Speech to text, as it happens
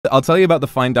I'll tell you about the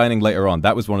fine dining later on.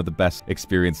 That was one of the best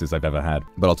experiences I've ever had,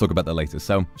 but I'll talk about that later.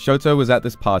 So Shoto was at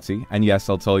this party, and yes,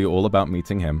 I'll tell you all about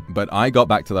meeting him, but I got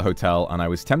back to the hotel and I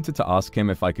was tempted to ask him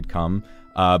if I could come.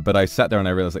 But I sat there and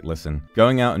I realized, like, listen,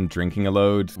 going out and drinking a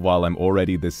load while I'm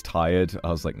already this tired, I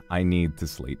was like, I need to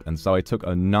sleep. And so I took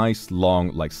a nice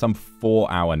long, like some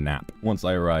 4-hour nap once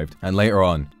I arrived. And later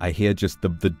on, I hear just the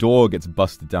door gets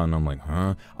busted down and I'm like,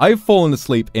 huh? I've fallen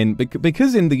asleep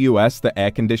because in the US, the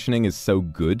air conditioning is so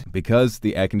good. Because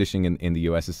the air conditioning in the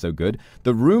US is so good,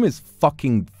 the room is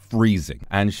fucking freezing.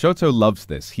 And Shoto loves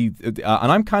this. And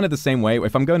I'm kind of the same way.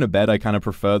 If I'm going to bed, I kind of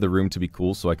prefer the room to be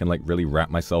cool so I can like really wrap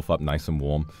myself up nice and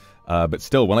warm. But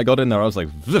still, when I got in there, I was like,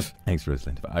 Vuff. Thanks,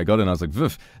 Rosalind. I got in, I was like,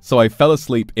 Vuff. So I fell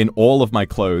asleep in all of my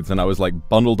clothes and I was like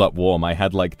bundled up warm. I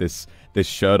had like this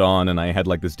shirt on and I had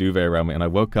like this duvet around me and I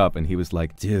woke up and he was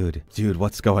like, dude,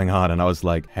 what's going on? And I was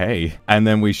like, hey. And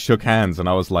then we shook hands and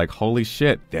I was like, holy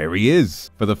shit, there he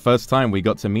is. For the first time, we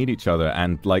got to meet each other.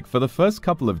 And like for the first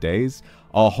couple of days,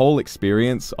 our whole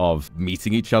experience of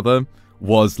meeting each other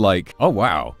was like, oh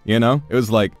wow, you know? It was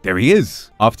like, there he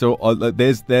is. After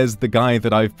there's the guy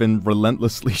that I've been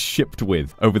relentlessly shipped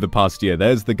with over the past year.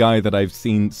 There's the guy that I've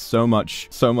seen so much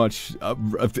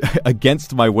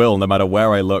against my will, no matter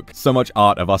where I look. So much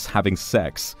art of us having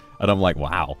sex. And I'm like,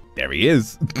 wow, there he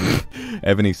is.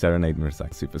 Ebony Serenade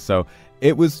Murasak Super. So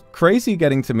it was crazy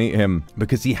getting to meet him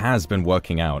because he has been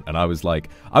working out. And I was like,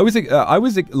 I'm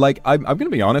gonna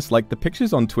be honest, like the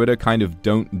pictures on Twitter kind of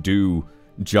don't do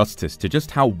justice to just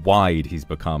how wide he's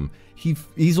become.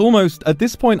 He's almost, at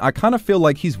this point, I kind of feel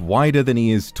like he's wider than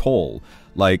he is tall.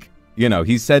 Like, you know,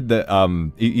 he said that,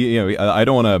 I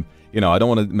don't want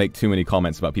to make too many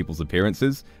comments about people's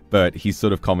appearances, but he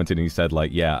sort of commented and he said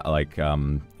like, yeah, like,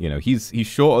 he's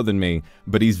shorter than me,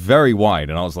 but he's very wide.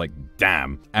 And I was like,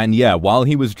 damn. And yeah, while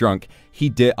he was drunk,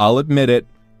 I'll admit it,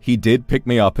 he did pick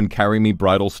me up and carry me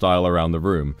bridal style around the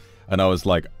room. And I was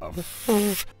like,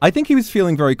 oh. I think he was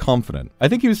feeling very confident. I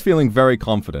think he was feeling very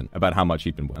confident about how much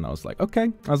he'd been. And I was like,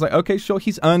 okay. I was like, okay, sure.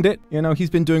 He's earned it. You know, he's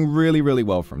been doing really, really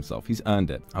well for himself. He's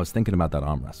earned it. I was thinking about that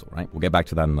arm wrestle, right? We'll get back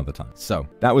to that another time. So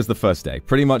that was the first day.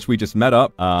 Pretty much we just met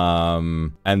up.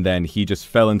 And then he just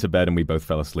fell into bed and we both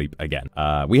fell asleep again.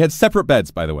 We had separate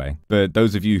beds, by the way. But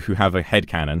those of you who have a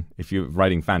headcanon, if you're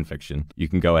writing fan fiction, you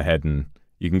can go ahead and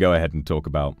talk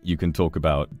about,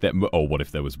 that, oh, what if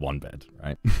there was one bed,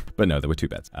 right? But no, there were two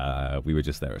beds. We were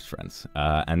just there as friends.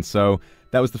 And so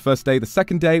that was the first day. The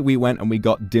second day, we went and we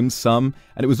got dim sum.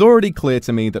 And it was already clear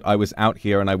to me that I was out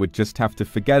here and I would just have to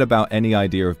forget about any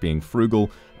idea of being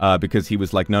frugal. Because he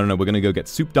was like, no, we're going to go get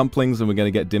soup dumplings and we're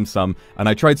going to get dim sum. And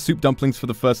I tried soup dumplings for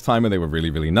the first time and they were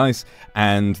really, really nice.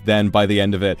 And then by the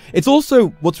end of it, it's also,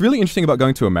 what's really interesting about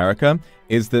going to America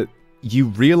is that you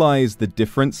realize the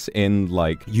difference in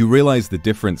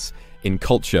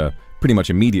culture pretty much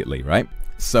immediately, right?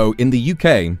 So in the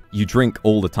UK, you drink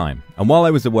all the time. And while I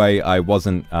was away, I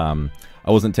wasn't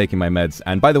taking my meds.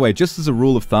 And by the way, just as a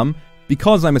rule of thumb,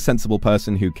 because I'm a sensible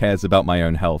person who cares about my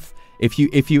own health,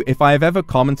 if I have ever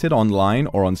commented online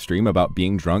or on stream about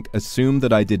being drunk, assume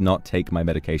that I did not take my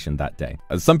medication that day.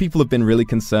 Some people have been really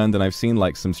concerned, and I've seen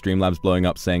like some Streamlabs blowing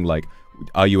up saying like,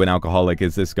 are you an alcoholic?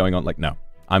 Is this going on? Like, no.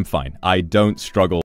 I'm fine. I don't struggle